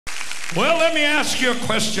Well, let me ask you a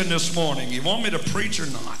question this morning. You want me to preach or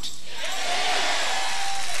not?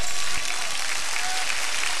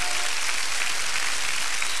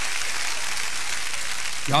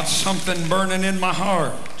 Got something burning in my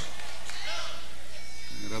heart.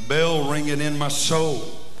 Got a bell ringing in my soul.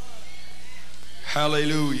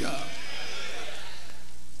 Hallelujah.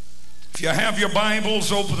 If you have your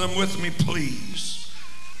Bibles, open them with me, please.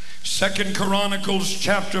 2 Chronicles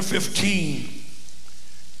chapter 15.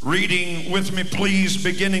 Reading with me, please,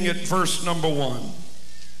 beginning at verse number 1.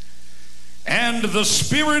 And the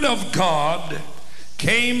Spirit of God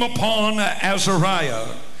came upon Azariah,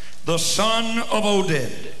 the son of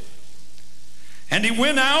Oded. And he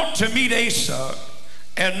went out to meet Asa,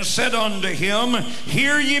 and said unto him,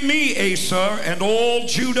 Hear ye me, Asa, and all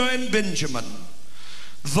Judah and Benjamin.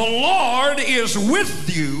 The Lord is with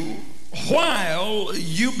you while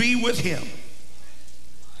you be with him.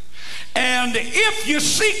 And if you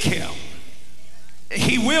seek him,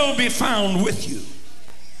 he will be found with you.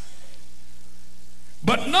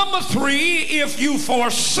 But number 3, if you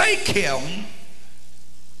forsake him,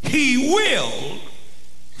 he will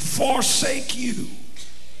forsake you.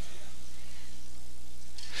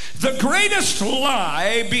 The greatest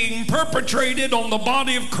lie being perpetrated on the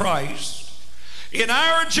body of Christ in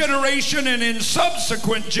our generation and in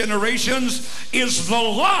subsequent generations is the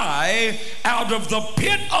lie out of the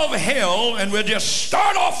pit of hell. And we'll just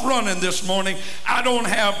start off running this morning. I don't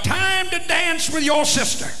have time to dance with your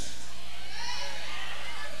sister.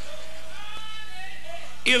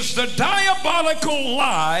 Is the diabolical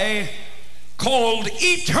lie called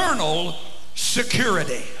eternal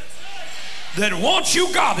security. That once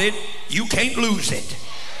you got it, you can't lose it.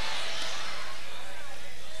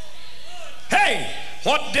 Hey,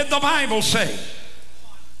 what did the Bible say?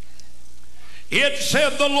 It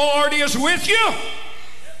said the Lord is with you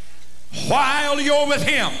while you're with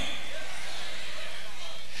him.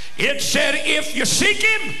 It said if you seek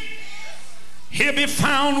him, he'll be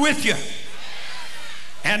found with you.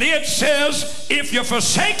 And it says if you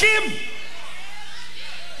forsake him,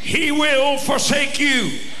 he will forsake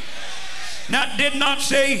you. Now, it did not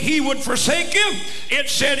say he would forsake you. It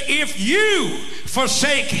said if you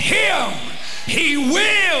forsake him, he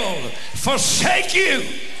will forsake you.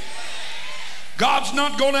 God's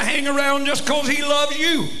not going to hang around just because he loves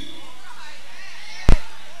you.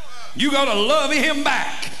 You got to love him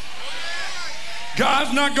back.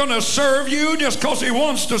 God's not going to serve you just because he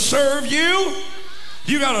wants to serve you.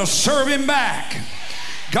 You got to serve him back.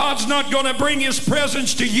 God's not going to bring his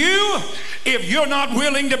presence to you if you're not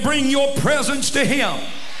willing to bring your presence to him.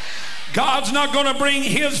 God's not going to bring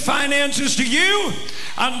his finances to you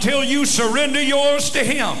until you surrender yours to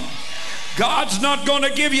him. God's not going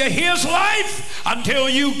to give you his life until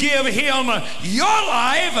you give him your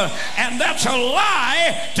life. And that's a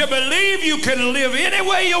lie to believe you can live any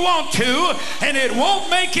way you want to and it won't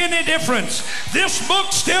make any difference. This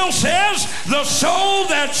book still says the soul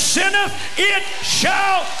that sinneth, it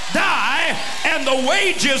shall die, and the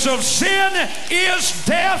wages of sin is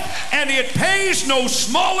death, and it pays no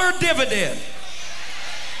smaller dividend.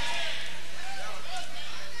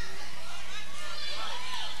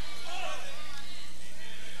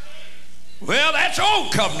 Well, that's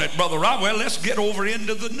old covenant, Brother Rob. Well, let's get over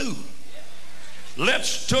into the new.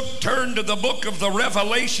 Let's turn to the book of the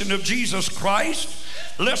Revelation of Jesus Christ.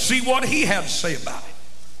 Let's see what he had to say about it.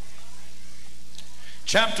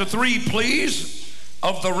 Chapter 3, please,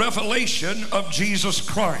 of the Revelation of Jesus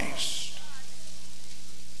Christ.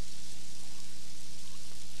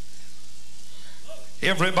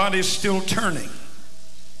 Everybody's still turning.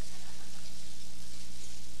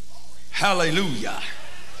 Hallelujah.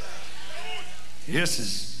 This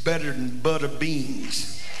is better than butter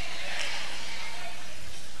beans.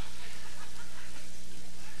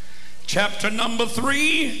 Chapter number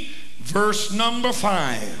 3, verse number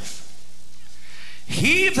 5.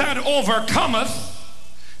 He that overcometh,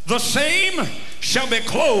 the same shall be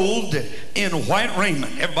clothed in white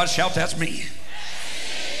raiment. Everybody shout, that's me.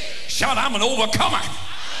 Shout, I'm an overcomer.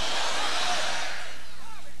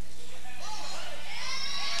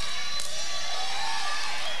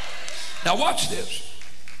 Now watch this.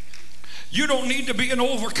 You don't need to be an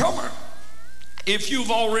overcomer if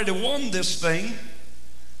you've already won this thing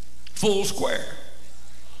full square.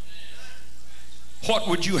 What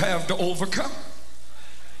would you have to overcome?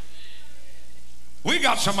 We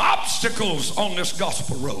got some obstacles on this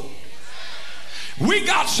gospel road. We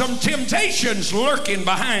got some temptations lurking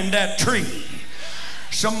behind that tree.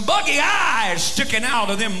 Some buggy eyes sticking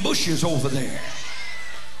out of them bushes over there.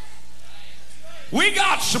 We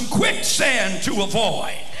got some quicksand to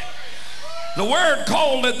avoid. The word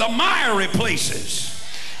called it the miry places.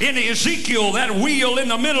 In Ezekiel, that wheel in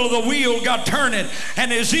the middle of the wheel got turning,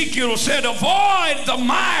 and Ezekiel said, avoid the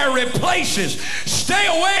miry places. Stay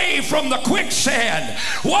away from the quicksand.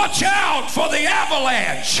 Watch out for the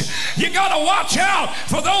avalanche. You got to watch out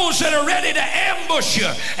for those that are ready to ambush you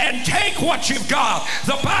and take what you've got.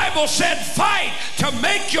 The Bible said, fight to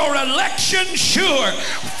make your election sure.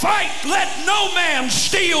 Fight, let no man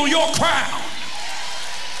steal your crown.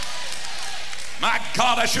 My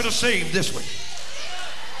God, I should have saved this one.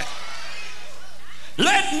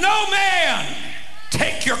 Let no man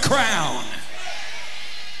take your crown.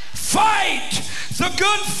 Fight the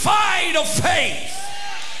good fight of faith.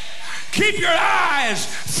 Keep your eyes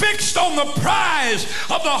fixed on the prize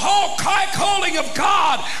of the whole high calling of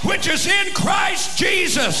God, which is in Christ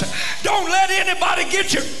Jesus. Don't let anybody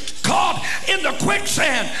get you caught in the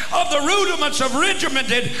quicksand of the rudiments of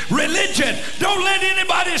regimented religion. Don't let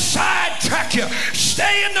anybody sidetrack you.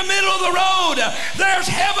 Stay in the middle of the road. There's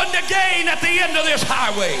heaven to gain at the end of this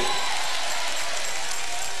highway.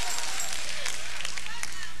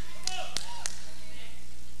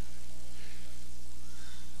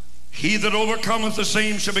 He that overcometh, the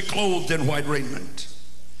same shall be clothed in white raiment.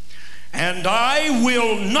 And I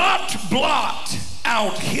will not blot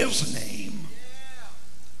out his name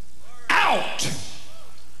out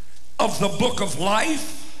of the book of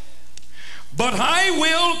life, but I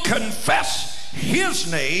will confess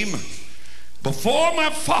his name before my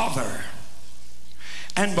Father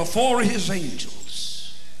and before his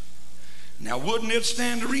angels. Now, wouldn't it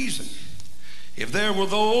stand to reason if there were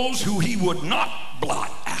those who he would not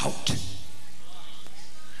blot out?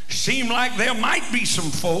 Seem like there might be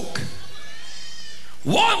some folk,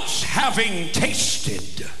 once having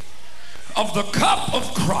tasted of the cup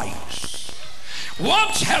of Christ,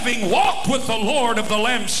 once having walked with the Lord of the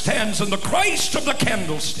lampstands and the Christ of the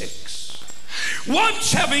candlesticks,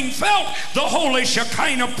 once having felt the holy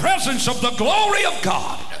Shekinah presence of the glory of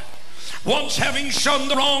God, once having shunned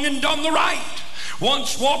the wrong and done the right,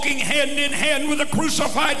 once walking hand in hand with the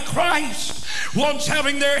crucified Christ, once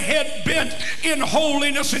having their head bent in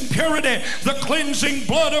holiness and purity, the cleansing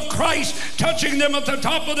blood of Christ touching them at the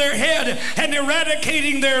top of their head and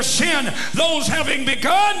eradicating their sin, those having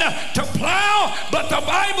begun to plow, but the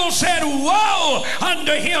Bible said, woe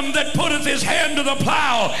unto him that putteth his hand to the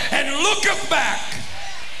plow and looketh back,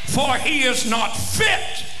 for he is not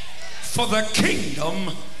fit for the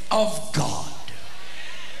kingdom of God.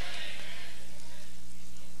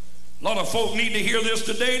 A lot of folk need to hear this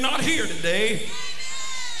today, not here today.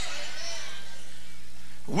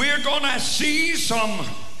 We're going to see some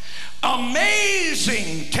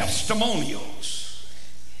amazing testimonials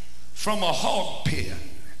from a hog pen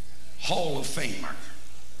Hall of Famer.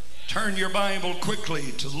 Turn your Bible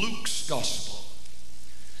quickly to Luke's Gospel.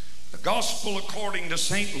 The Gospel according to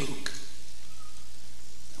St. Luke.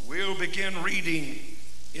 We'll begin reading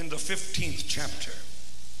in the 15th chapter.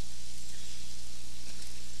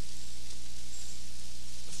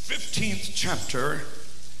 15th chapter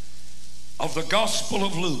of the Gospel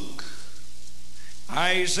of Luke.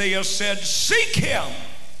 Isaiah said, seek him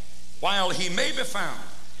while he may be found,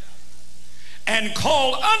 and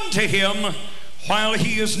call unto him while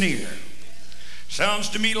he is near. Sounds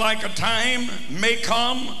to me like a time may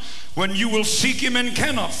come when you will seek him and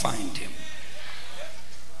cannot find him.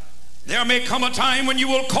 There may come a time when you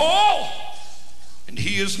will call and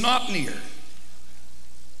he is not near.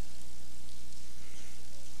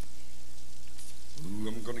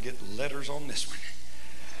 I'm going to get letters on this one.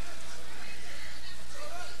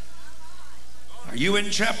 Are you in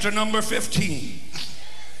chapter number 15?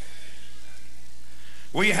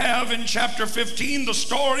 We have in chapter 15 the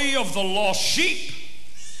story of the lost sheep,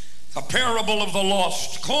 the parable of the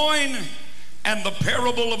lost coin, and the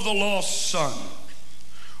parable of the lost son.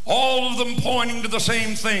 All of them pointing to the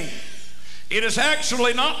same thing. It is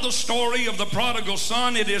actually not the story of the prodigal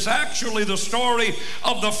son. It is actually the story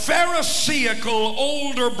of the Pharisaical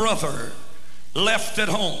older brother left at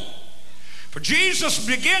home. For Jesus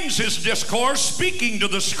begins his discourse speaking to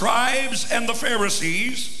the scribes and the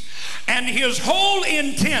Pharisees, and his whole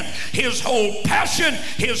intent, his whole passion,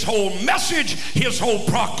 his whole message, his whole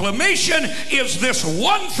proclamation is this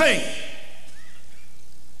one thing: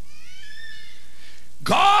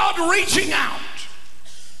 God reaching out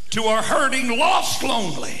to a hurting, lost,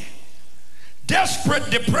 lonely, desperate,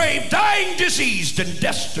 depraved, dying, diseased, and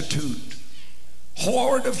destitute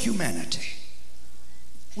horde of humanity,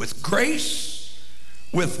 with grace,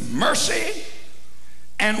 with mercy,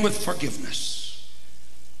 and with forgiveness.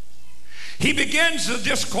 He begins the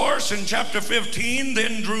discourse in chapter 15,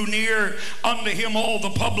 then drew near unto him all the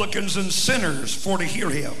publicans and sinners for to hear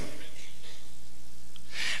him.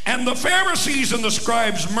 And the Pharisees and the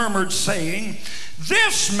scribes murmured, saying,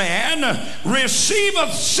 this man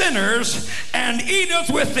receiveth sinners and eateth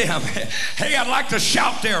with them. Hey, I'd like to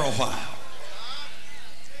shout there a while.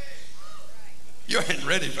 You ain't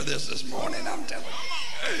ready for this morning, I'm telling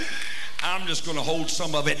you. I'm just going to hold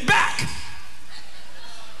some of it back.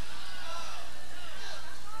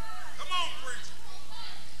 Come on, preacher.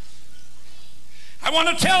 I want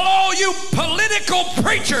to tell all you political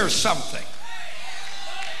preachers something.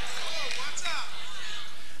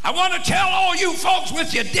 I want to tell all you folks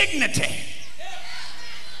with your dignity,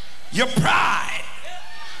 your pride,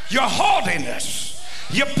 your haughtiness,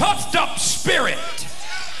 your puffed up spirit.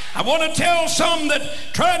 I want to tell some that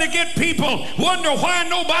try to get people wonder why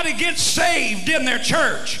nobody gets saved in their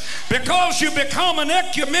church. Because you become an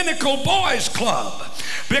ecumenical boys club.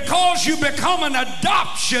 Because you become an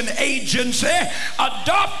adoption agency,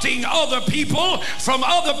 adopting other people from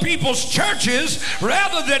other people's churches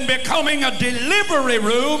rather than becoming a delivery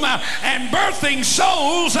room and birthing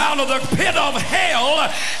souls out of the pit of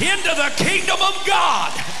hell into the kingdom of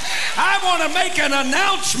God. I want to make an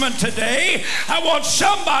announcement today. I want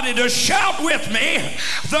somebody to shout with me,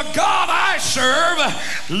 the God I serve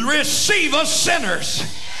receiveth sinners.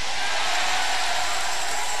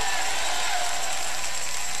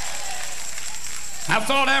 I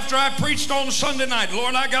thought after I preached on Sunday night,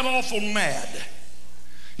 Lord, I got awful mad.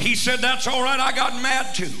 He said, that's all right, I got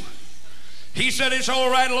mad too. He said, it's all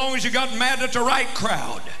right as long as you got mad at the right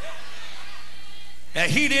crowd.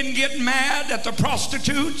 He didn't get mad at the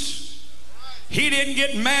prostitutes. He didn't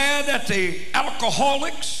get mad at the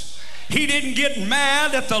alcoholics. He didn't get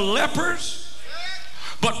mad at the lepers.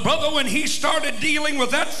 But brother, when he started dealing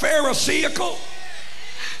with that Pharisaical,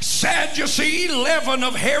 Sadducee, leaven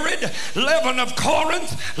of Herod, leaven of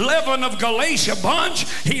Corinth, leaven of Galatia bunch,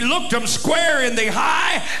 he looked them square in the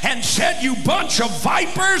eye and said, you bunch of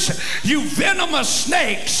vipers, you venomous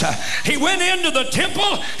snakes. He went into the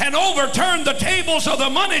temple and overturned the tables of the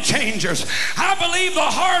money changers. I believe the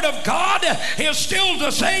heart of God is still the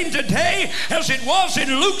same today as it was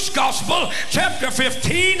in Luke's gospel chapter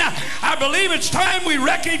 15. I believe it's time we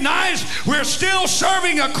recognize we're still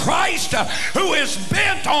serving a Christ who is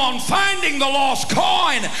bent on finding the lost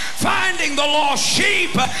coin, finding the lost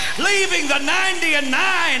sheep, leaving the 99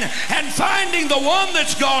 and finding the one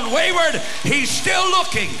that's gone wayward. He's still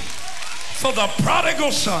looking for the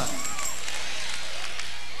prodigal son.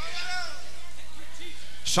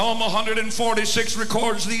 Psalm 146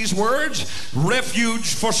 records these words,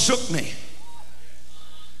 refuge forsook me,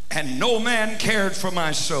 and no man cared for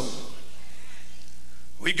my soul.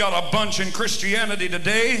 We got a bunch in Christianity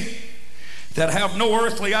today that have no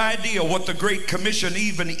earthly idea what the Great Commission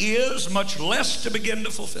even is, much less to begin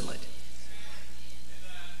to fulfill it.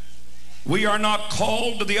 We are not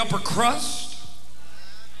called to the upper crust.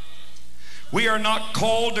 We are not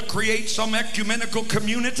called to create some ecumenical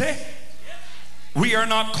community. We are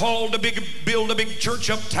not called to build a big church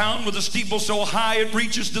uptown with a steeple so high it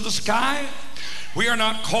reaches to the sky. We are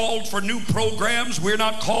not called for new programs. We're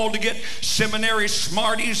not called to get seminary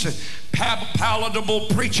smarties, palatable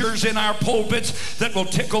preachers in our pulpits that will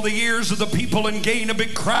tickle the ears of the people and gain a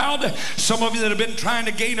big crowd. Some of you that have been trying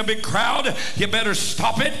to gain a big crowd, you better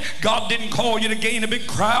stop it. God didn't call you to gain a big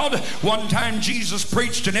crowd. One time Jesus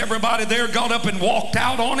preached and everybody there got up and walked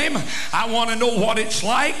out on him. I want to know what it's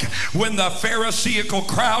like when the Pharisaical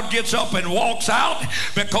crowd gets up and walks out,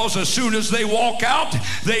 because as soon as they walk out,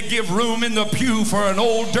 they give room in the pew for an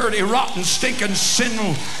old, dirty, rotten, stinking,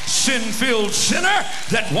 sin-filled sinner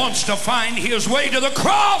that wants to find his way to the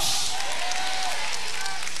cross.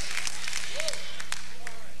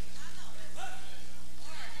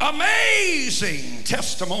 Amazing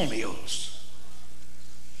testimonials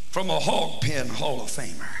from a hog pen Hall of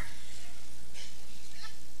Famer.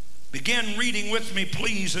 Begin reading with me,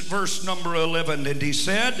 please, at verse number 11. And he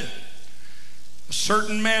said, a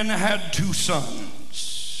certain man had 2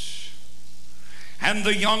 sons, and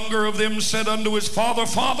the younger of them said unto his father,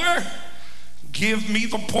 Father, give me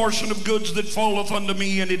the portion of goods that falleth unto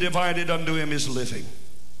me. And he divided unto him his living.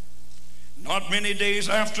 Not many days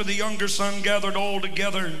after, the younger son gathered all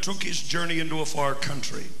together and took his journey into a far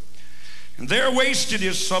country, and there wasted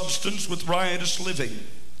his substance with riotous living.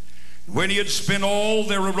 When he had spent all,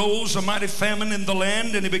 there arose a mighty famine in the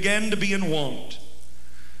land, and he began to be in want.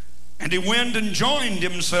 And he went and joined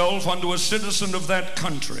himself unto a citizen of that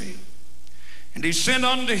country. And he sent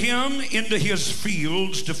unto him into his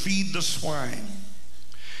fields to feed the swine.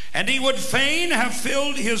 And he would fain have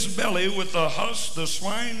filled his belly with the husk the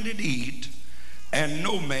swine did eat, and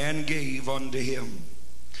no man gave unto him.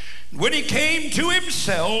 When he came to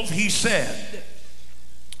himself, he said,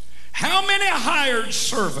 How many hired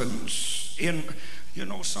servants in, you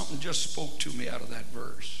know, something just spoke to me out of that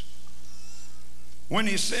verse. When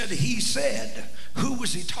he said, who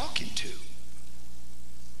was he talking to?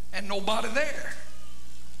 And nobody there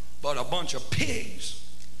but a bunch of pigs.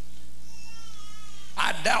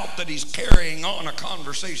 I doubt that he's carrying on a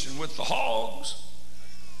conversation with the hogs.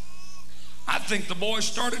 I think the boy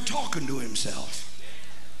started talking to himself.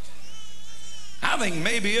 I think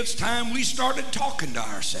maybe it's time we started talking to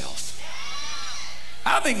ourselves.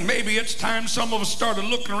 I think maybe it's time some of us started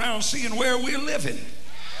looking around, seeing where we're living,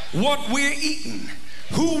 what we're eating,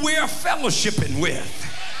 who we're fellowshipping with.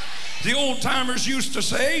 The old timers used to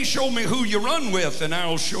say, show me who you run with and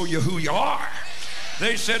I'll show you who you are.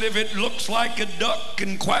 They said if it looks like a duck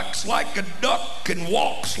and quacks like a duck and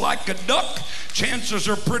walks like a duck, chances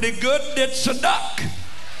are pretty good it's a duck.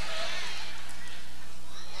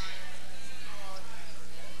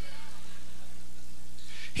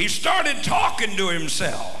 He started talking to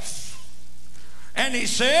himself. And he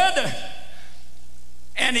said,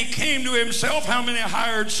 and he came to himself, how many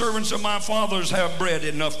hired servants of my father's have bread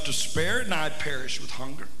enough to spare, and I perish with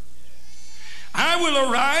hunger? I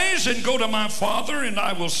will arise and go to my father, and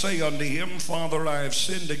I will say unto him, Father, I have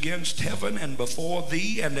sinned against heaven and before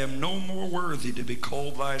thee, and am no more worthy to be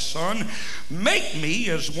called thy son. Make me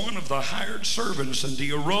as one of the hired servants. And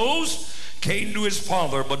he arose, came to his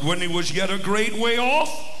father. But when he was yet a great way off,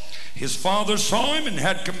 his father saw him and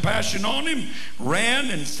had compassion on him, ran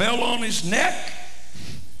and fell on his neck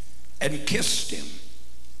and kissed him.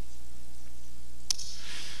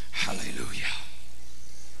 Hallelujah.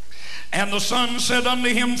 And the son said unto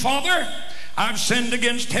him, Father, I've sinned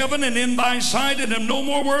against heaven and in thy sight, and am no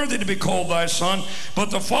more worthy to be called thy son.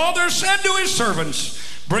 But the father said to his servants,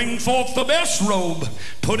 bring forth the best robe,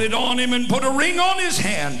 put it on him, and put a ring on his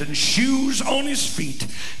hand, and shoes on his feet.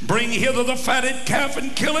 Bring hither the fatted calf,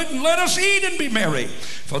 and kill it, and let us eat and be merry.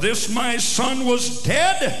 For this my son was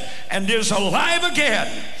dead, and is alive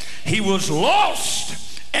again. He was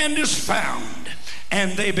lost, and is found.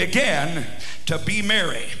 And they began to be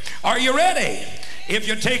merry. Are you ready? If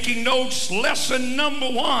you're taking notes, lesson number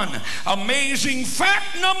one, amazing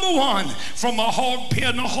fact number one from a Hog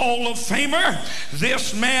Pen Hall of Famer.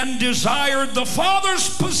 This man desired the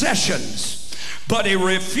Father's possessions, but he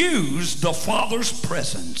refused the Father's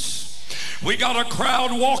presence. We got a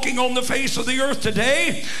crowd walking on the face of the earth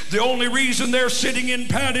today. The only reason they're sitting in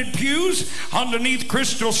padded pews underneath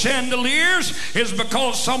crystal chandeliers is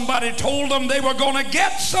because somebody told them they were going to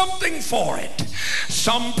get something for it.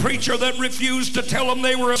 Some preacher that refused to tell them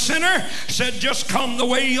they were a sinner said, just come the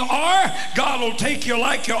way you are. God will take you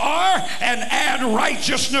like you are and add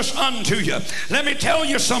righteousness unto you. Let me tell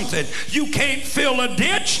you something. You can't fill a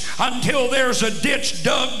ditch until there's a ditch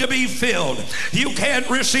dug to be filled. You can't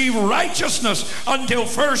receive righteousness until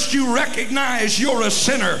first you recognize you're a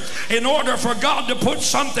sinner. In order for God to put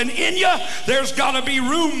something in you, there's got to be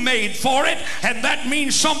room made for it, and that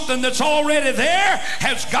means something that's already there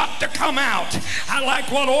has got to come out. I like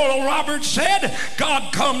what Oral Roberts said.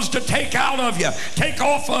 God comes to take out of you, take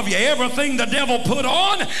off of you everything the devil put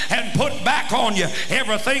on and put back on you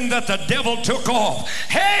everything that the devil took off.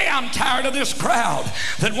 Hey, I'm tired of this crowd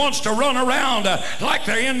that wants to run around like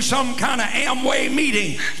they're in some kind of Amway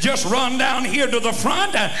meeting. Just run down here to the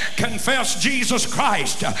front, confess Jesus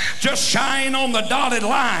Christ, just shine on the dotted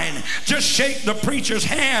line, just shake the preacher's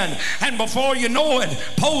hand, and before you know it,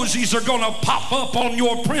 posies are going to pop up on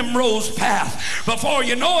your primrose path. Before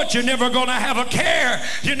you know it, you're never going to have a care.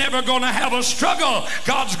 You're never going to have a struggle.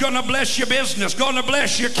 God's going to bless your business, going to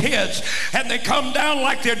bless your kids, and they come down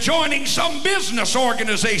like they're joining some business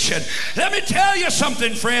organization. Let me tell you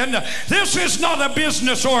something, friend. This is not a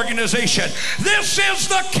business organization. This is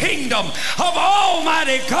the kingdom of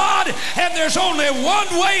Almighty God, and there's only one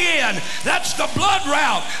way in. That's the blood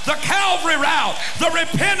route, the Calvary route, the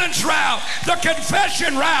repentance route, the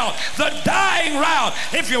confession route, the dying route.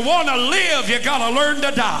 If you want to live, you got to learn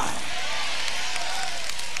to die.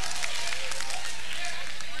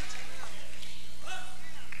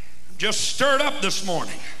 Just stirred up this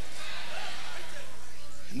morning.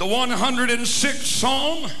 In the 106th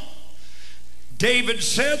Psalm, David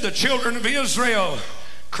said the children of Israel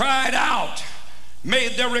cried out,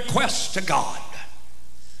 made their requests to God.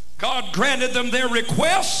 God granted them their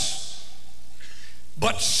requests,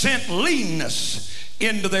 but sent leanness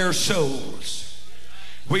into their souls.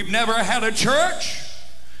 We've never had a church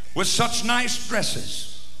with such nice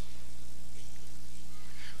dresses.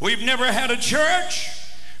 We've never had a church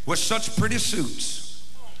with such pretty suits.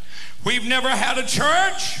 We've never had a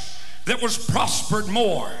church that was prospered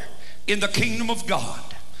more in the kingdom of God.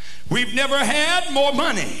 We've never had more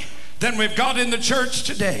money than we've got in the church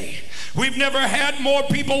today. We've never had more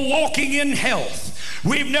people walking in health.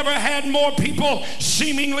 We've never had more people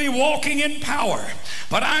seemingly walking in power.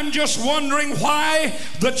 But I'm just wondering why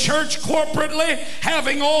the church corporately,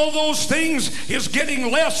 having all those things, is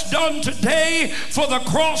getting less done today for the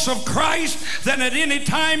cross of Christ than at any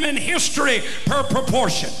time in history per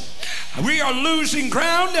proportion. We are losing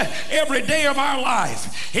ground every day of our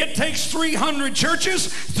life. It takes 300 churches,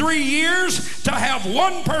 3 years to have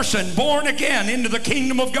one person born again into the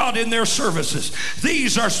kingdom of God in their services.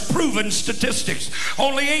 These are proven statistics.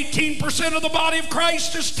 Only 18% of the body of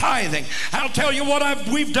Christ is tithing. I'll tell you what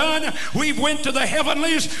we've done. We've went to the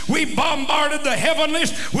heavenlies. We've bombarded the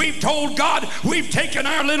heavenlies. We've told God. We've taken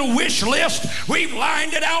our little wish list. We've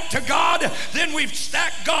lined it out to God. Then we've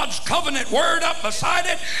stacked God's covenant word up beside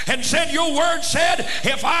it and said, your word said,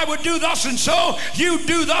 if I would do thus and so, you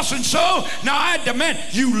do thus and so. Now I demand,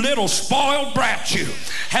 you little spoiled brat, you.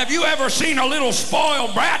 Have you ever seen a little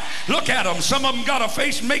spoiled brat? Look at them. Some of them got a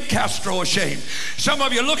face and make Castro ashamed. Some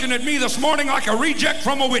of you looking at me this morning like a reject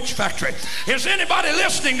from a witch factory. Is anybody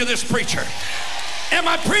listening to this preacher? Am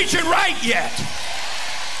I preaching right yet?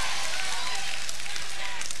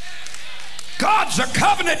 God's a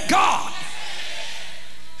covenant God,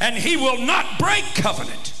 and he will not break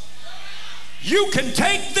covenant. You can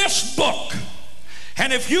take this book,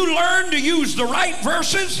 and if you learn to use the right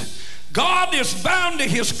verses, God is bound to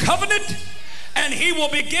his covenant, and he will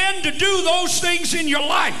begin to do those things in your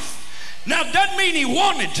life. Now, doesn't mean he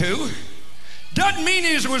wanted to. Doesn't mean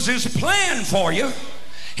it was his plan for you.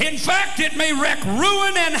 In fact, it may wreak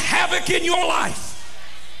ruin and havoc in your life.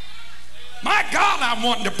 My God, I'm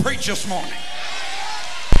wanting to preach this morning.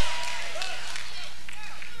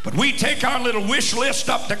 But we take our little wish list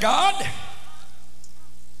up to God.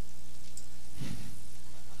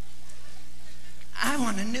 I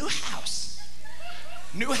want a new house.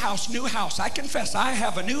 New house, new house. I confess, I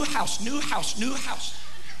have a new house, new house, new house.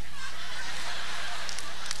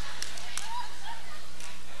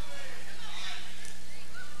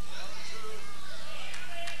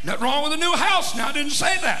 Nothing wrong with a new house. Now, I didn't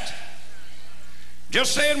say that.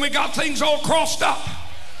 Just saying we got things all crossed up.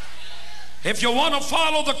 If you want to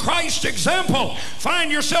follow the Christ example,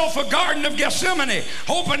 find yourself a Garden of Gethsemane.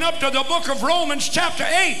 Open up to the book of Romans chapter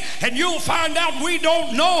 8, and you'll find out we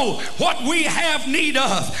don't know what we have need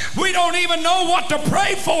of. We don't even know what to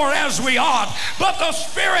pray for as we ought. But the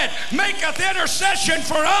Spirit maketh intercession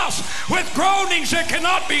for us with groanings that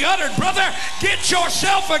cannot be uttered. Brother, get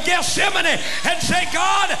yourself a Gethsemane and say,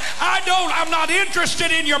 God, I'm not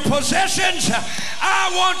interested in your possessions.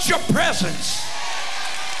 I want your presence.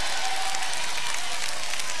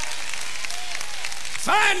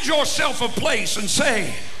 Find yourself a place and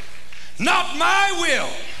say, not my will.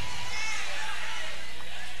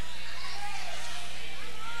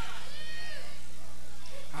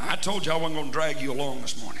 I told you I wasn't going to drag you along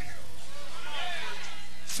this morning.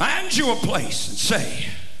 Find you a place and say,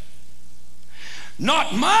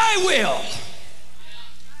 not my will,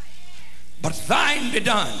 but thine be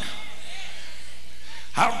done.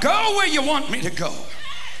 I'll go where you want me to go.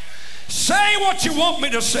 Say what you want me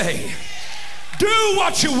to say. Do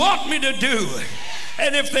what you want me to do.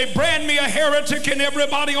 And if they brand me a heretic and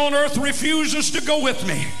everybody on earth refuses to go with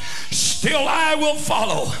me, still I will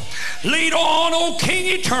follow. Lead on, O King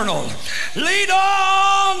Eternal. Lead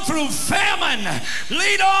on through famine.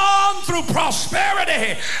 Lead on through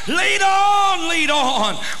prosperity. Lead on, lead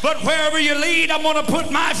on. But wherever you lead, I'm going to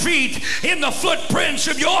put my feet in the footprints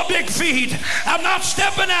of your big feet. I'm not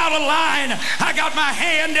stepping out of line. I got my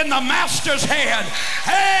hand in the Master's hand.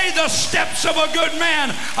 Hey, the steps of a good man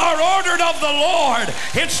are ordered of the Lord.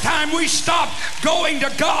 It's time we stop going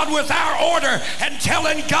to God with our order and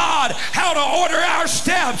telling God how to order our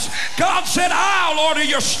steps. God said, I'll order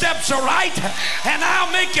your steps aright, and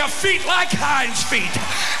I'll make your feet like hinds' feet.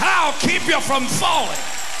 I'll keep you from falling.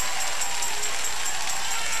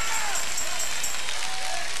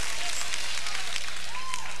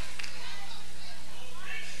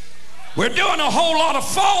 We're doing a whole lot of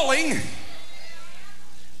falling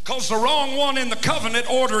because the wrong one in the covenant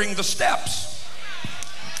ordering the steps.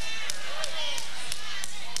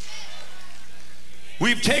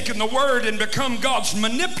 We've taken the word and become God's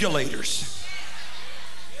manipulators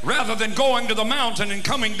rather than going to the mountain and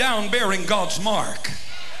coming down bearing God's mark.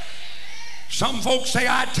 Some folks say,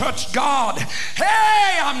 I touched God.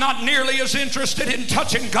 Hey, I'm not nearly as interested in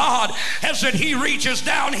touching God as that he reaches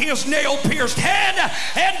down his nail-pierced head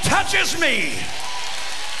and touches me.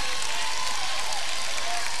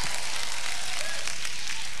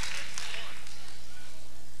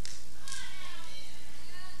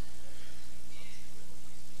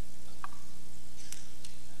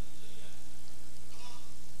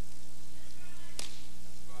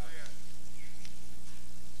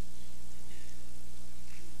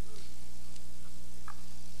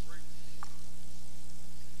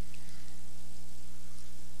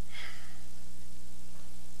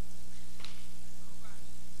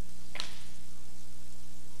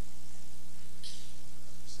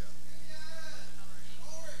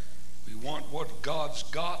 what God's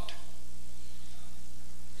got.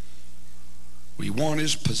 We want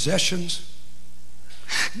his possessions.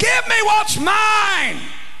 Give me what's mine.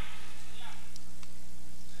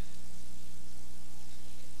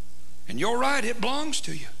 And you're right, it belongs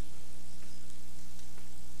to you.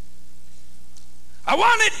 I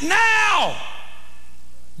want it now.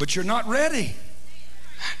 But you're not ready.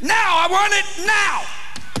 Now, I want it now.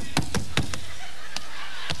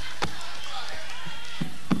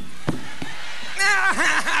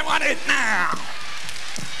 I want it now.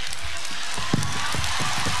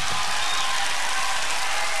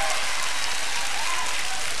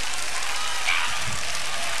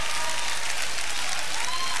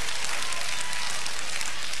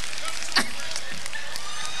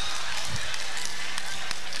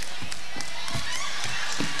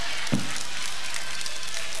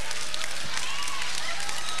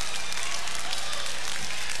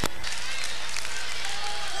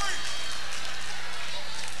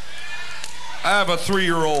 I have a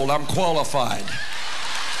 3-year-old. I'm qualified.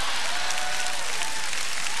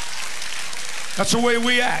 That's the way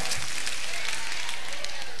we act.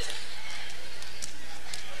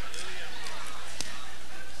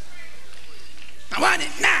 I want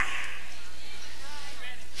it now.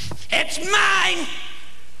 It's mine.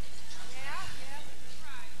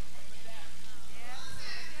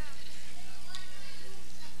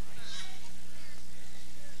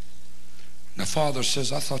 The Father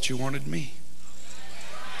says, I thought you wanted me.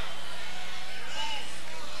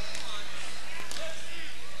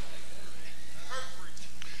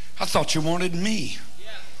 I thought you wanted me.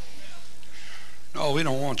 No, we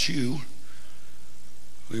don't want you.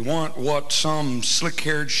 We want what some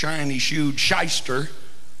slick-haired, shiny-shoed shyster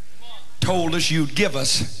told us you'd give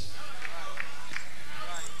us.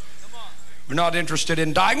 We're not interested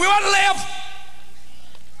in dying. We want to live.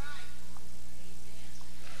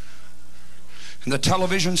 And the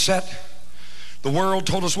television set, the world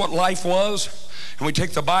told us what life was, and we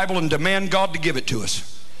take the Bible and demand God to give it to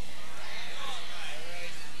us.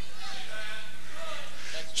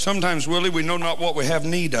 Sometimes, Willie, we know not what we have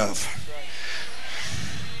need of.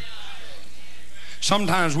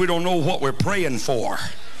 Sometimes we don't know what we're praying for.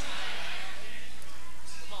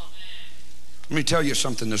 Let me tell you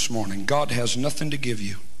something this morning. God has nothing to give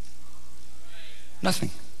you. Nothing.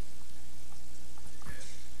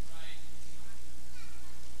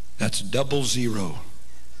 That's 00.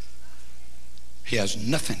 He has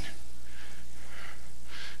nothing.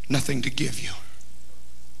 Nothing to give you.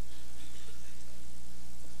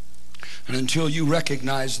 And until you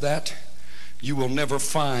recognize that, you will never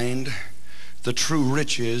find the true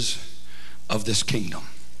riches of this kingdom.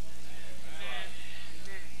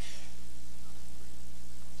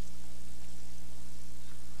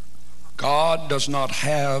 God does not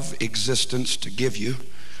have existence to give you.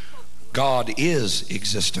 God is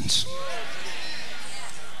existence.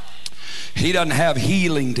 He doesn't have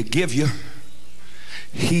healing to give you.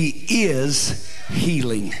 He is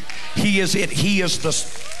healing. He is it. He is the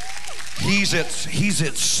He's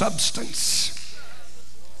its substance.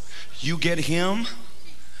 You get him,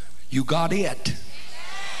 you got it.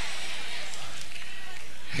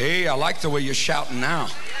 Hey, I like the way you're shouting now.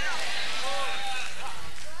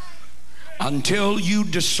 Until you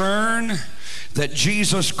discern that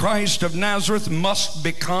Jesus Christ of Nazareth must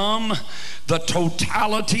become the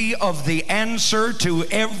totality of the answer to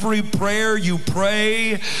every prayer you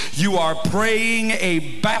pray, you are praying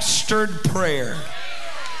a bastard prayer.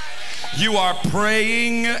 You are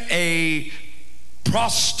praying a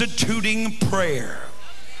prostituting prayer.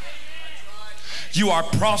 You are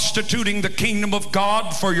prostituting the kingdom of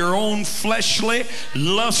God for your own fleshly,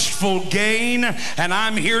 lustful gain. And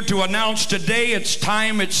I'm here to announce today it's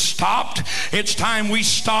time it stopped. It's time we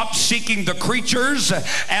stop seeking the creatures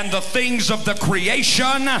and the things of the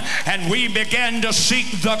creation, and we began to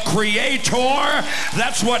seek the Creator.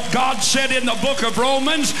 That's what God said in the book of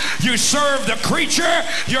Romans. You serve the creature,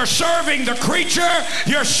 you're serving the creature,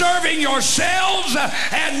 you're serving yourselves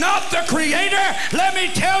and not the Creator. Let me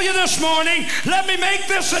tell you this morning, let me make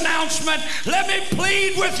this announcement. Let me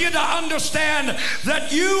plead with you to understand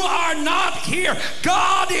that you are not here.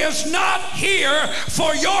 God is not here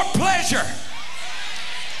for your pleasure.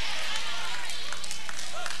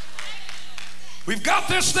 We've got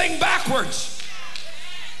this thing backwards.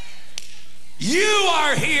 You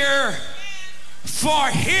are here for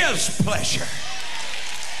his pleasure.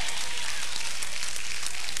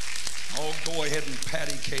 Oh, go ahead and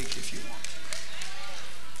patty cake if you want.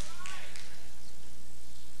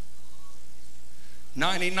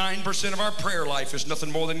 99% of our prayer life is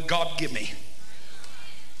nothing more than God give me.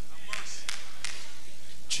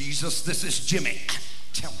 Jesus, this is Jimmy.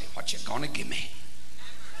 Tell me what what you gonna give me?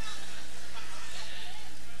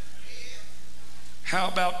 How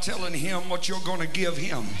about telling him what you're gonna give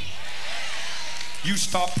him? You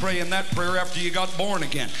stopped praying that prayer after you got born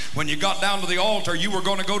again. When you got down to the altar, you were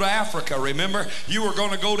going to go to Africa, remember? You were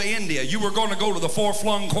going to go to India. You were going to go to the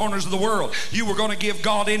far-flung corners of the world. You were going to give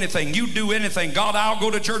God anything. You'd do anything. God, I'll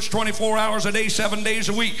go to church 24 hours a day, 7 days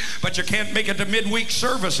a week. But you can't make it to midweek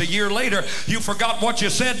service. A year later, you forgot what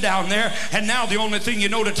you said down there. And now the only thing you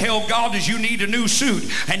know to tell God is you need a new suit.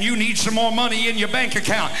 And you need some more money in your bank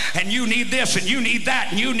account. And you need this and you need that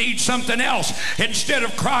and you need something else. Instead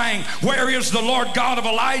of crying, where is the Lord God of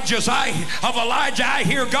Elijah, I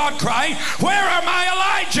hear God crying, where are my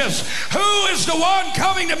Elijahs? Who is the one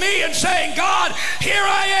coming to me and saying, God, here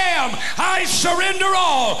I am. I surrender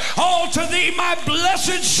all to thee, my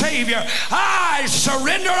blessed Savior. I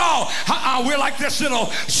surrender all. We're like this little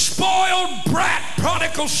spoiled brat,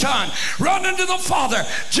 prodigal son, running to the Father.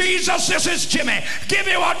 Jesus, this is Jimmy. Give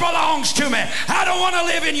me what belongs to me. I don't want to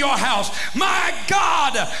live in your house. My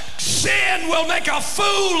God, sin will make a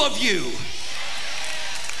fool of you.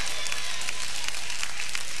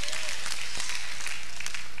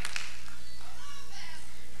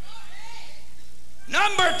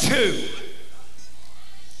 Number 2,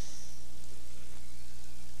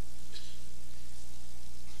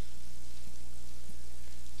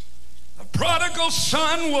 the prodigal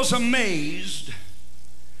son was amazed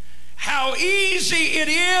how easy it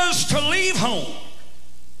is to leave home.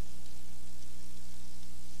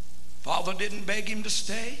 Father didn't beg him to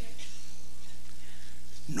stay.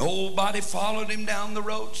 Nobody followed him down the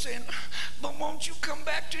road saying, but won't you come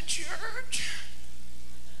back to church?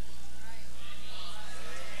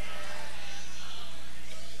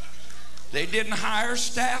 They didn't hire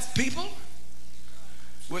staff people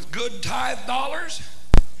with good tithe dollars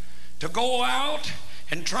to go out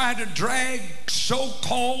and try to drag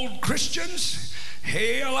so-called Christians.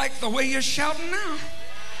 Hey, I like the way you're shouting now.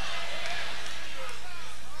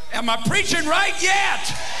 Am I preaching right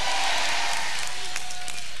yet?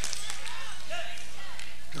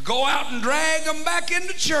 To go out and drag them back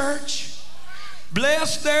into church.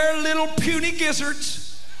 Bless their little puny gizzards.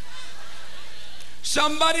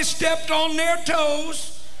 Somebody stepped on their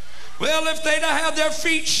toes. Well, if they'd have had their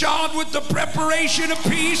feet shod with the preparation of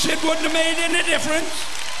peace, it wouldn't have made any difference.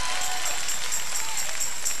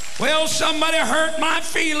 Well, somebody hurt my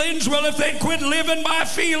feelings. Well, if they'd quit living by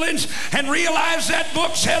feelings and realized that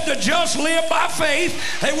book said the just live by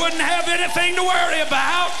faith, they wouldn't have anything to worry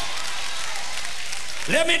about.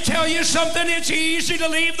 Let me tell you something. It's easy to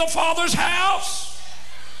leave the Father's house.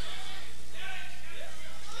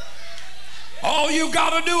 All you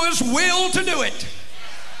got to do is will to do it.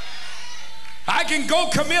 I can go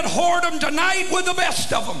commit whoredom tonight with the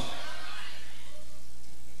best of them.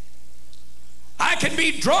 I can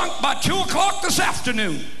be drunk by 2 o'clock this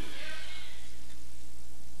afternoon.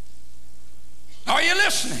 Are you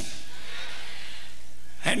listening?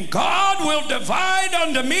 And God will divide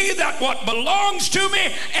unto me that what belongs to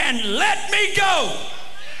me and let me go.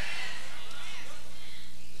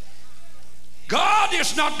 God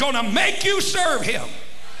is not going to make you serve him.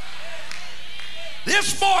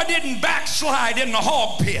 This boy didn't backslide in the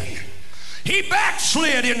hog pen. He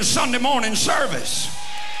backslid in Sunday morning service.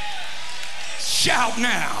 Shout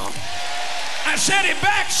now. I said he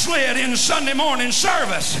backslid in Sunday morning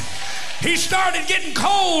service. He started getting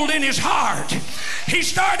cold in his heart. He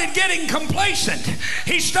started getting complacent.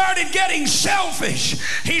 He started getting selfish.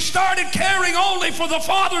 He started caring only for the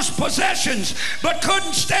Father's possessions, but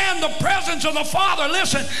couldn't stand the presence of the Father.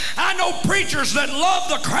 Listen, I know preachers that love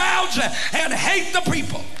the crowds and hate the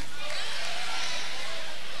people.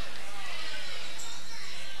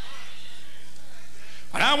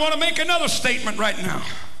 But I want to make another statement right now.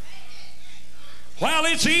 While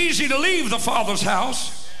it's easy to leave the Father's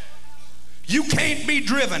house, you can't be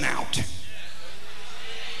driven out.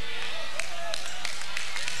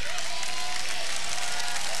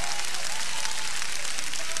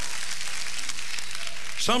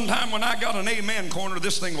 Sometime when I got an amen corner,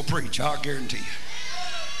 this thing will preach, I'll guarantee you.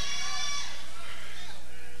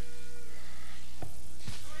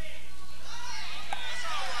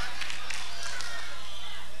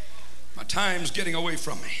 My time's getting away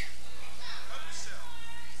from me.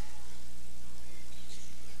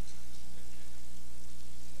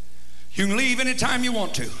 You can leave anytime you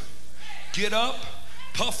want to. Get up,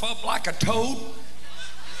 puff up like a toad.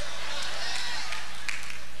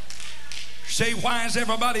 Say, why is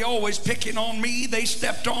everybody always picking on me? They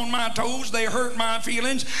stepped on my toes. They hurt my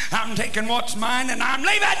feelings. I'm taking what's mine and I'm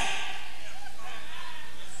leaving.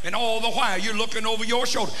 And all the while, you're looking over your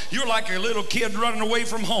shoulder. You're like a little kid running away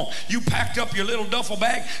from home. You packed up your little duffel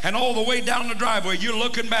bag, and all the way down the driveway, you're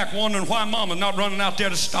looking back, wondering why Mama's not running out there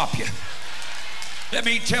to stop you. Let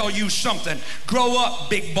me tell you something. Grow up,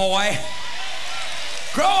 big boy.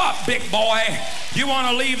 Grow up, big boy. You want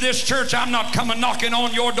to leave this church, I'm not coming knocking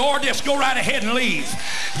on your door. Just go right ahead and leave.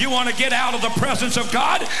 You want to get out of the presence of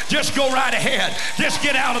God? Just go right ahead. Just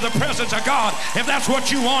get out of the presence of God. If that's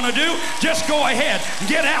what you want to do, just go ahead.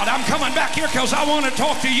 Get out. I'm coming back here because I want to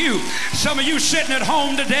talk to you. Some of you sitting at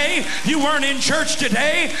home today, you weren't in church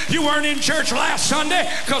today. You weren't in church last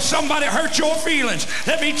Sunday because somebody hurt your feelings.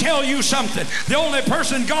 Let me tell you something. The only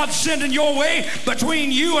person God's sending your way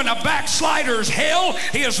between you and a backslider's hell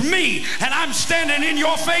is me. And I'm standing in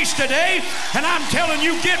your face today, and I'm telling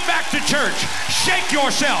you, get back to church. Shake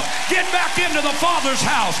yourself. Get back into the Father's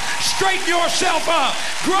house. Straighten yourself up.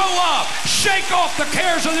 Grow up. Shake off the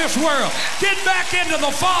cares of this world. Get back into the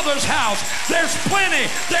Father's house. There's plenty.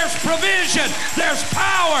 There's provision. There's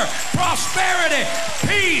power, prosperity,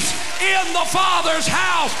 peace in the Father's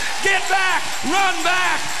house. Get back. Run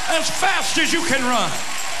back as fast as you can run.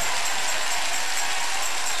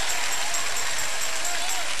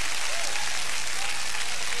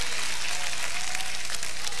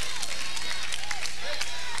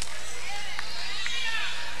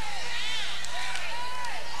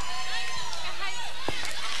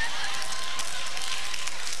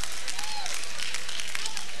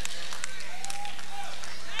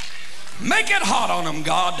 Make it hot on them,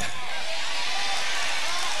 God.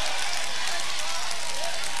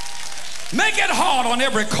 Make it hot on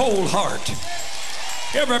every cold heart.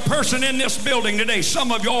 Every person in this building today,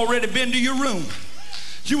 some of you already been to your room.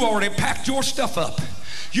 You already packed your stuff up.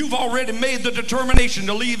 You've already made the determination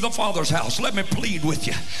to leave the Father's house. Let me plead with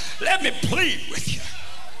you. Let me plead with you.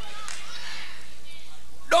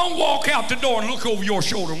 Don't walk out the door and look over your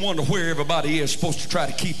shoulder and wonder where everybody is supposed to try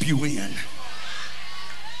to keep you in.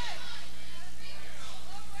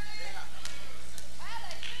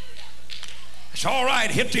 It's all right.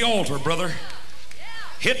 Hit the altar, brother.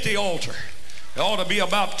 Hit the altar. There ought to be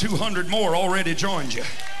about 200 more already joined you.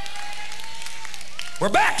 We're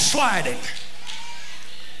backsliding.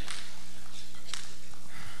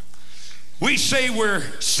 We say we're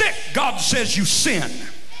sick. God says you sin.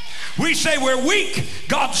 We say we're weak.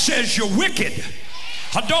 God says you're wicked.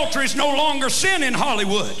 Adultery is no longer sin in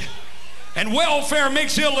Hollywood. And welfare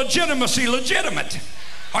makes illegitimacy legitimate.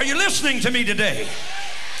 Are you listening to me today?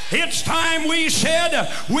 It's time we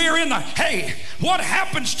said we're in the, hey, what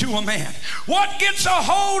happens to a man? What gets a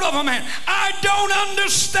hold of a man? I don't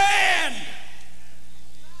understand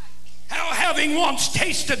how, having once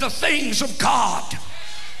tasted the things of God,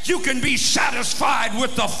 you can be satisfied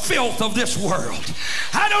with the filth of this world.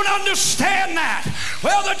 I don't understand that.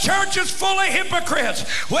 Well, the church is full of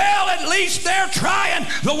hypocrites. Well, at least they're trying.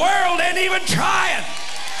 The world ain't even trying.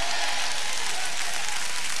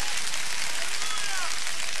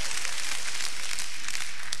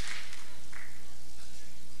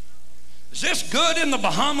 Is this good in the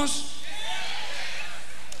Bahamas?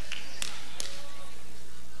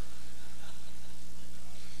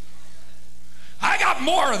 I got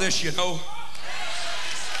more of this, you know.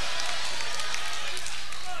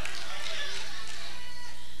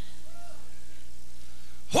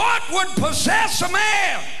 What would possess a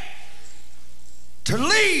man to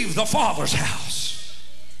leave the Father's house?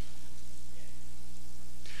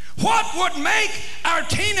 What would make our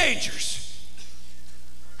teenagers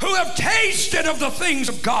who have tasted of the things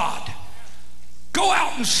of God go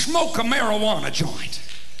out and smoke a marijuana joint?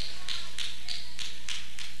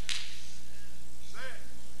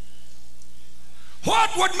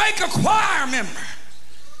 What would make a choir member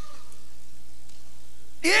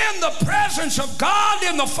in the presence of God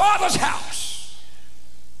in the Father's house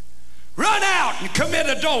run out and commit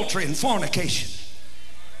adultery and fornication?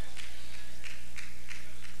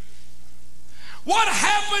 What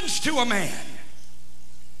happens to a man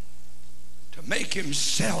to make him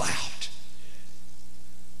sell out?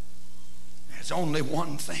 There's only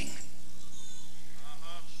one thing: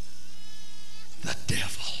 the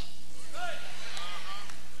devil.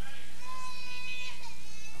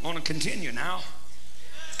 I want to continue now.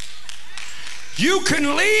 You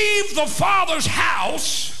can leave the Father's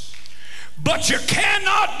house, but you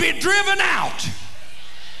cannot be driven out.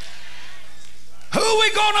 Who are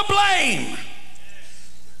we going to blame?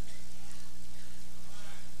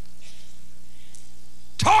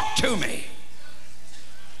 Talk to me.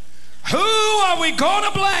 Who are we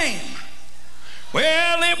going to blame?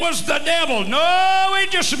 Well, it was the devil. No, wait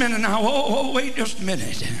just a minute now. Wait just a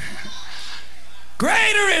minute.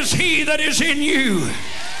 Greater is he that is in you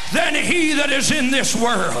than he that is in this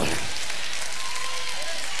world.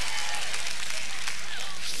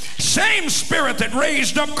 Same Spirit that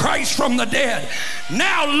raised up Christ from the dead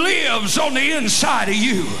now lives on the inside of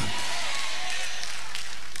you.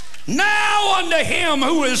 Now unto him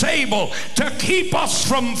who is able to keep us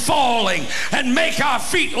from falling and make our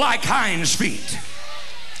feet like hinds' feet.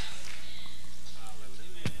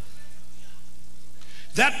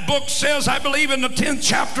 That book says, I believe in the 10th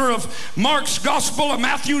chapter of Mark's gospel or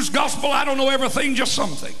Matthew's gospel, I don't know everything, just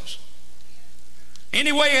some things.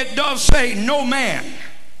 Anyway, it does say, no man.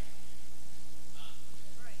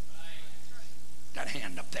 That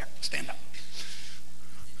hand up there, stand up.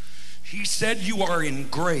 He said, you are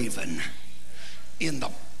engraven in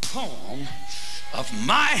the palm of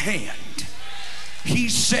my hand. He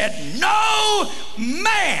said, no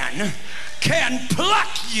man can pluck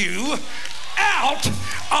you out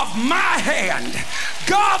of my hand.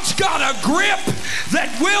 God's got a grip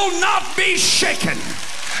that will not be shaken.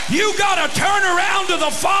 You got to turn around to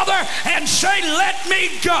the Father and say, let me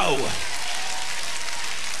go.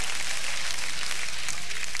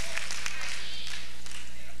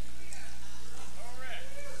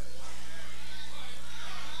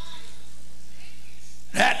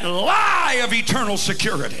 That lie of eternal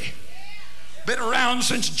security, been around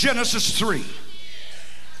since Genesis 3.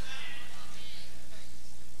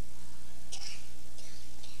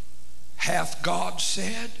 Hath God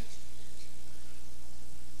said,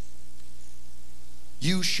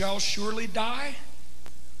 you shall surely die?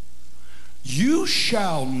 You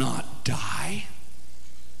shall not die.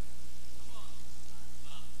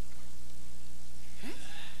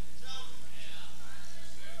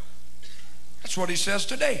 That's what he says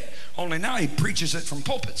today. Only now he preaches it from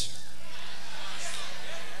pulpits.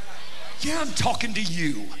 Yeah, I'm talking to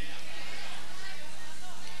you.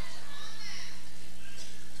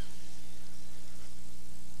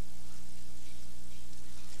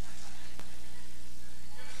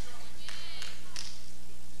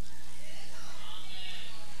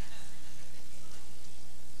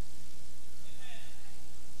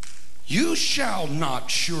 You shall not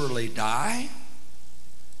surely die.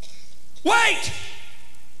 Wait!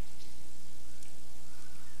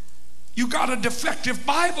 You got a defective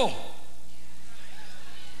Bible.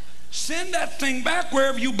 Send that thing back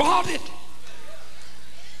wherever you bought it.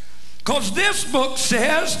 Because this book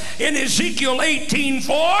says in Ezekiel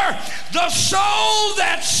 18:4, the soul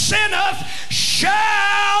that sinneth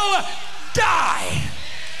shall die.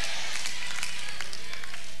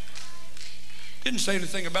 Didn't say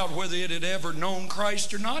anything about whether it had ever known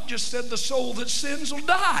Christ or not, just said the soul that sins will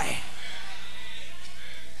die.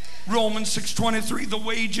 Romans 6:23, the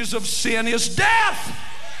wages of sin is death.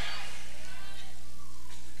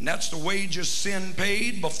 And that's the wages sin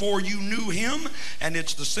paid before you knew him, and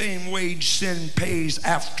it's the same wage sin pays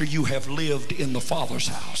after you have lived in the Father's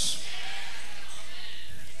house.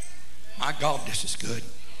 My God, this is good.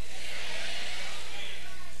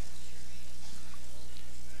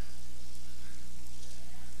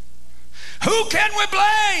 Who can we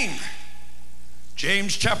blame?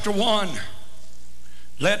 James chapter 1.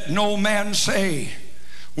 Let no man say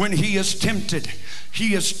when he is tempted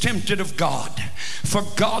of God. For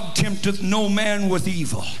God tempteth no man with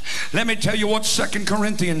evil. Let me tell you what 2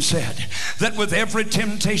 Corinthians said. That with every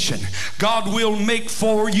temptation, God will make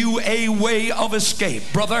for you a way of escape.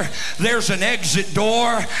 Brother, there's an exit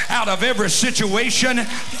door out of every situation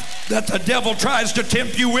that the devil tries to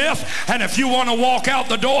tempt you with. And if you want to walk out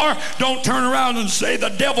the door, don't turn around and say, the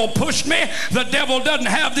devil pushed me. The devil doesn't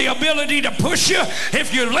have the ability to push you.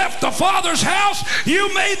 If you left the Father's house,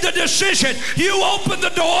 you made the decision. You opened the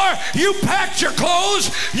door. You packed your clothes.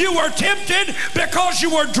 You were tempted because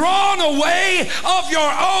you were drawn away of your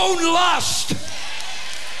own lust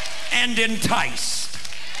and enticed.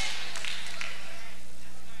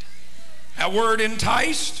 That word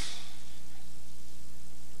enticed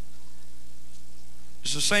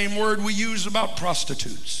is the same word we use about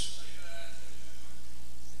prostitutes.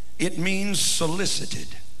 It means solicited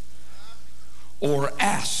or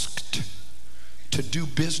asked to do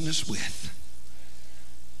business with.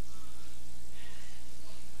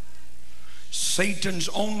 Satan's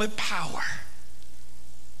only power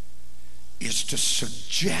is to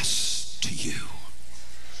suggest to you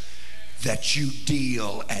that you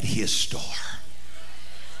deal at his store.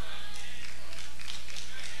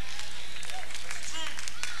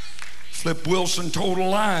 Flip Wilson told a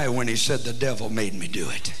lie when he said the devil made me do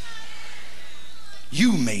it.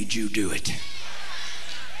 You made you do it.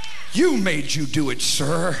 You made you do it,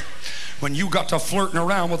 sir. When you got to flirting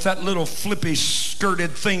around with that little flippy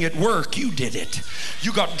skirted thing at work, you did it.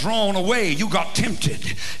 You got drawn away. You got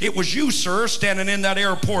tempted. It was you, sir, standing in that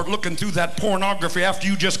airport looking through that pornography after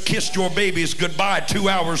you just kissed your babies goodbye 2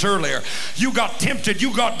 hours earlier. You got tempted.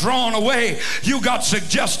 You got drawn away. You got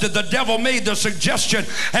suggested. The devil made the suggestion,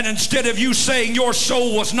 and instead of you saying your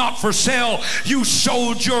soul was not for sale, you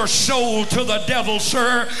sold your soul to the devil,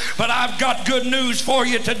 sir. But I've got good news for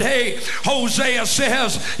you today. Hosea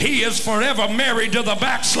says he is forever married to the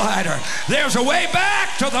backslider. There's a way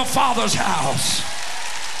back to the Father's house.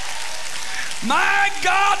 My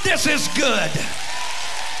God, this is good.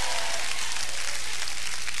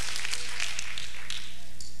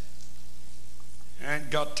 I ain't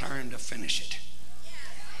got time to finish it.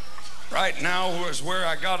 Right now is where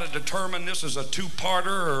I got to determine this is a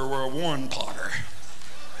two-parter or a one-parter.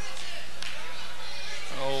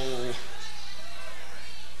 Oh.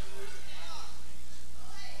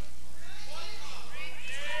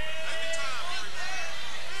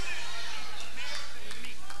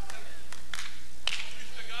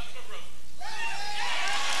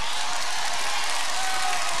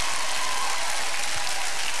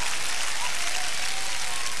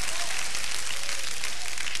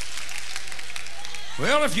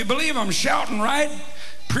 Well, if you believe I'm shouting right,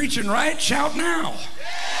 preaching right, shout now.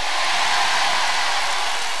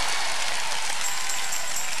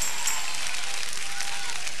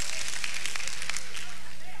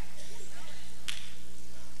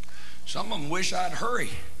 Some of them wish I'd hurry,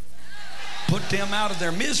 put them out of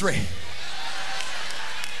their misery.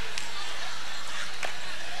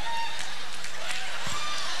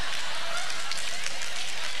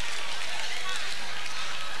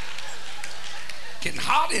 Getting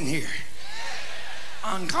hot in here.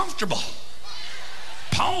 Uncomfortable.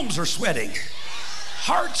 Palms are sweating.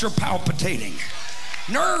 Hearts are palpitating.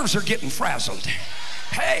 Nerves are getting frazzled.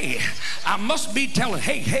 Hey, I must be telling,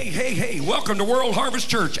 hey, welcome to World Harvest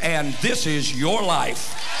Church, and this is your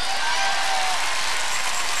life.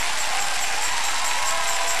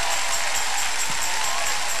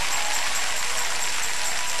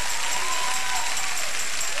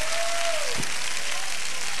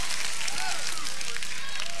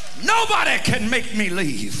 Nobody can make me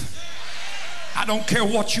leave. I don't care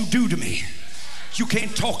what you do to me. You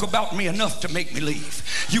can't talk about me enough to make me leave.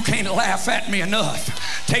 You can't laugh at me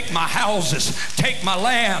enough. Take my houses, take my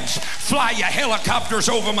lands, fly your helicopters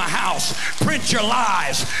over my house, print your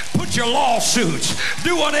lies, put your lawsuits,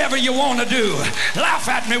 do whatever you want to do. Laugh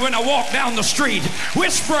at me when I walk down the street,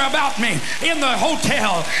 whisper about me in the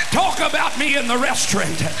hotel, talk about me in the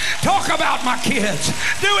restaurant, talk about my kids,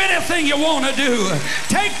 do anything you want to do.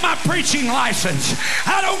 Take my preaching license.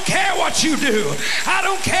 I don't care what you do. I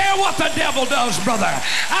don't care what the devil does, brother.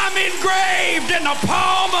 I'm engraved in the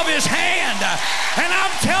palm of his hand, and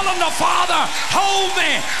I'm telling the Father, hold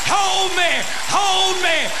me, hold me, hold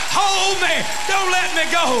me, hold me. Don't let me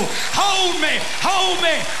go. Hold me, hold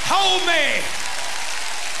me, hold me.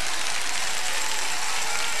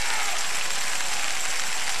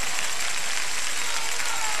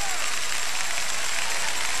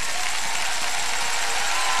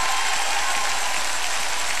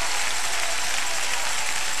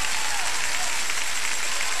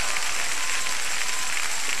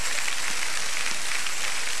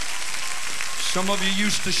 Some of you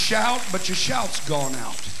used to shout, but your shout's gone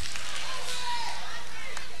out.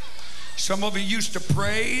 Some of you used to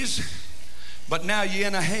praise, but now you're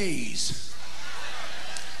in a haze.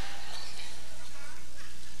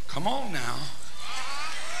 Come on now.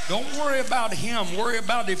 Don't worry about him. Worry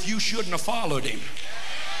about if you shouldn't have followed him.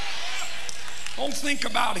 Don't think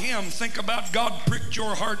about him. Think about God pricked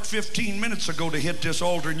your heart 15 minutes ago to hit this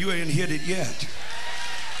altar, and you ain't hit it yet.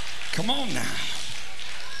 Come on now.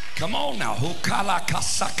 Come on now. I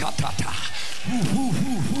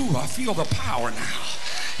feel the power now.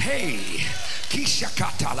 Hey.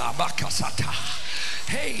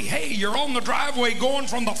 Hey, you're on the driveway going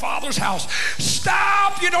from the Father's house.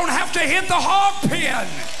 Stop. You don't have to hit the hog pen.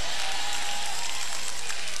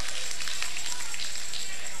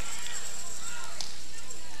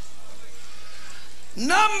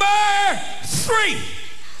 Number 3.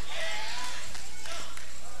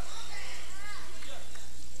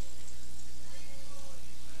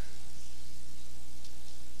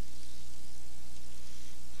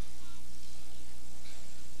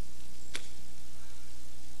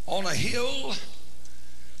 On a hill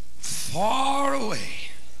far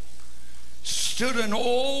away stood an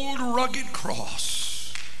old rugged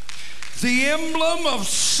cross, the emblem of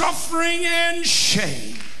suffering and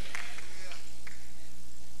shame,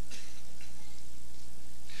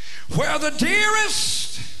 where the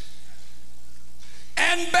dearest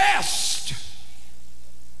and best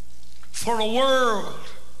for a world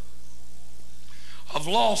of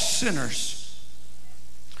lost sinners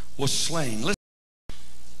was slain. Listen.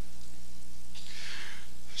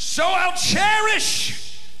 So I'll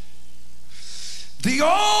cherish the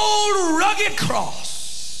old rugged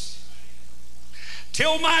cross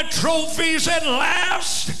till my trophies at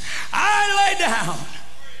last I lay down.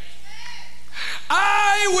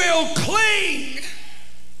 I will cling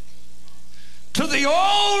to the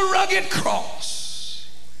old rugged cross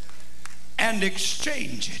and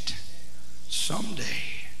exchange it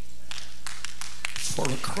someday for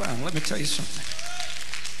a crown. Let me tell you something.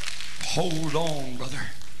 Hold on, brother.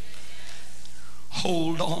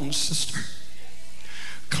 Hold on, sister.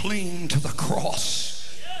 Cling to the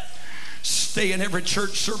cross. Stay in every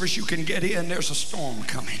church service you can get in. There's a storm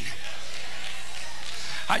coming.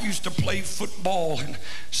 I used to play football and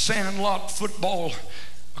sandlot football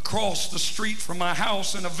across the street from my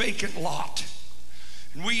house in a vacant lot.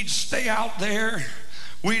 And we'd stay out there.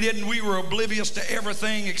 We were oblivious to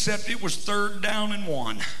everything except it was 3rd down and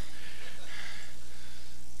 1.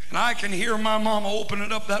 And I can hear my mama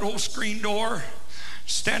opening up that old screen door,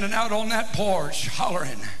 standing out on that porch,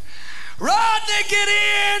 hollering, "Rodney, get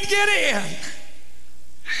in, get in.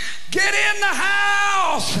 Get in the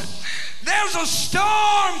house. There's a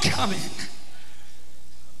storm coming."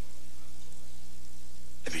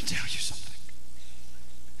 Let me tell you something.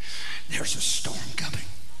 There's a storm coming.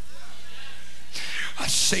 A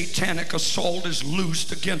satanic assault is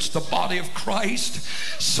loosed against the body of Christ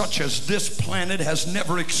such as this planet has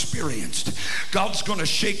never experienced. God's going to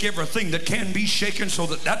shake everything that can be shaken so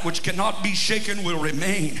that that which cannot be shaken will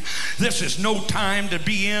remain. This is no time to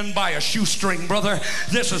be in by a shoestring, brother.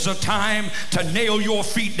 This is a time to nail your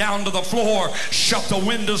feet down to the floor, shut the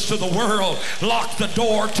windows to the world, lock the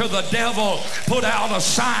door to the devil, put out a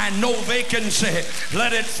sign, no vacancy.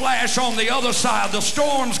 Let it flash on the other side. The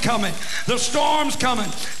storm's coming. The storm's coming.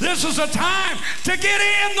 This is a time to get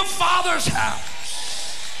in the Father's house.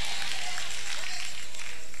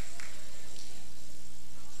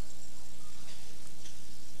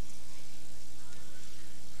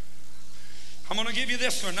 I'm going to give you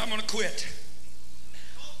this one. I'm going to quit.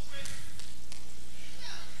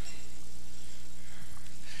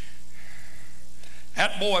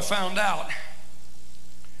 That boy found out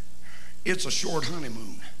it's a short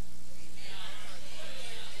honeymoon.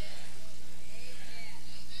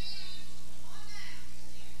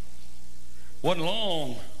 Wasn't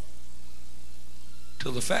long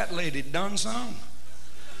till the fat lady done some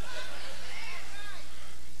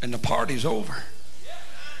and the party's over.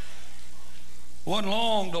 Wasn't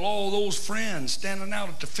long till all those friends standing out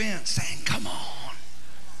at the fence saying, "Come on,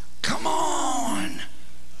 come on,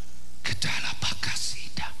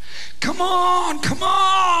 come on, come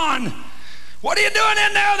on. What are you doing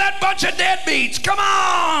in there, that bunch of deadbeats? Come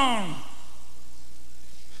on."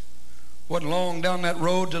 Wasn't long down that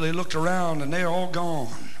road till they looked around and they're all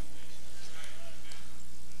gone.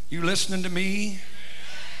 You listening to me?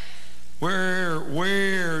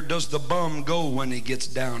 Where does the bum go when he gets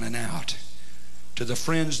down and out? To the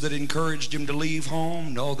friends that encouraged him to leave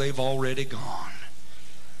home? No, they've already gone.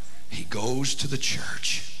 He goes to the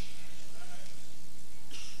church.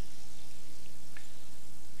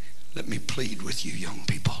 Let me plead with you, young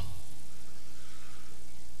people.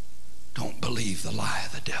 Don't believe the lie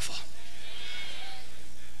of the devil.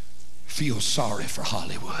 Feel sorry for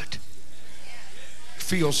Hollywood.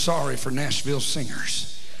 Feel sorry for Nashville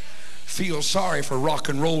singers. Feel sorry for rock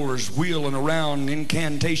and rollers wheeling around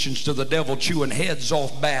incantations to the devil, chewing heads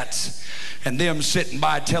off bats, and them sitting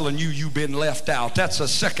by telling you you've been left out. That's a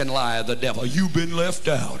second lie of the devil. You've been left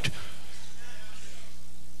out.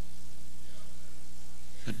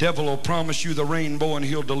 The devil will promise you the rainbow and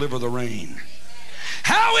he'll deliver the rain.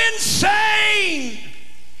 How insane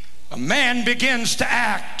a man begins to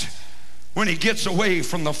act when he gets away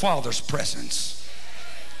from the Father's presence.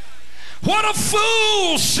 What a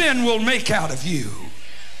fool sin will make out of you.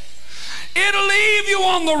 It'll leave you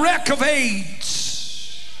on the wreck of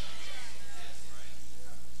AIDS.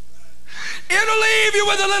 It'll leave you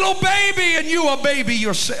with a little baby and you a baby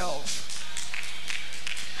yourself.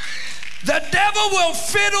 The devil will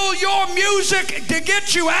fiddle your music to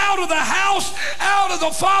get you out of the house, out of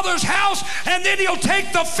the Father's house, and then he'll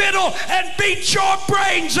take the fiddle and beat your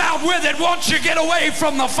brains out with it once you get away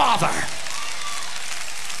from the Father.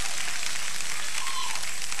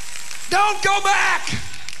 Don't go back.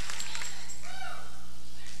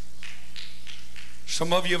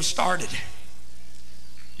 Some of you have started.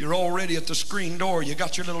 You're already at the screen door. You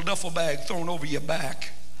got your little duffel bag thrown over your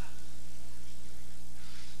back.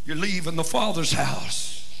 You're leaving the Father's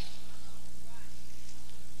house.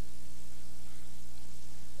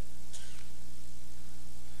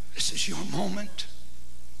 This is your moment.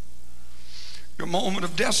 Your moment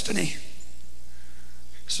of destiny.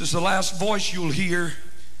 This is the last voice you'll hear.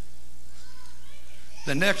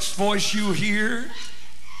 The next voice you'll hear,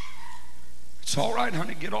 it's all right,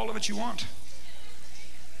 honey, get all of it you want.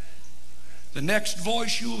 The next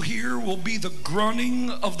voice you'll hear will be the grunting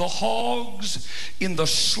of the hogs in the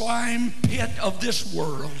slime pit of this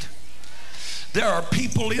world. There are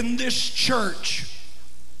people in this church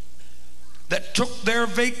that took their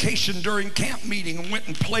vacation during camp meeting and went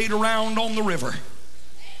and played around on the river.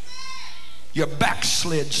 You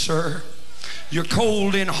backslid, sir. You're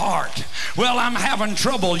cold in heart. Well, I'm having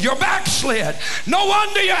trouble. You're backslid. No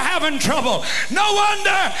wonder you're having trouble. No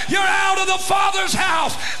wonder you're out of the Father's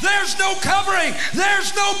house. There's no covering.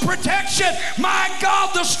 There's no protection. My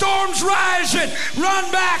God, the storm's rising.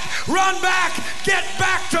 Run back. Run back. Get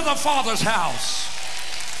back to the Father's house.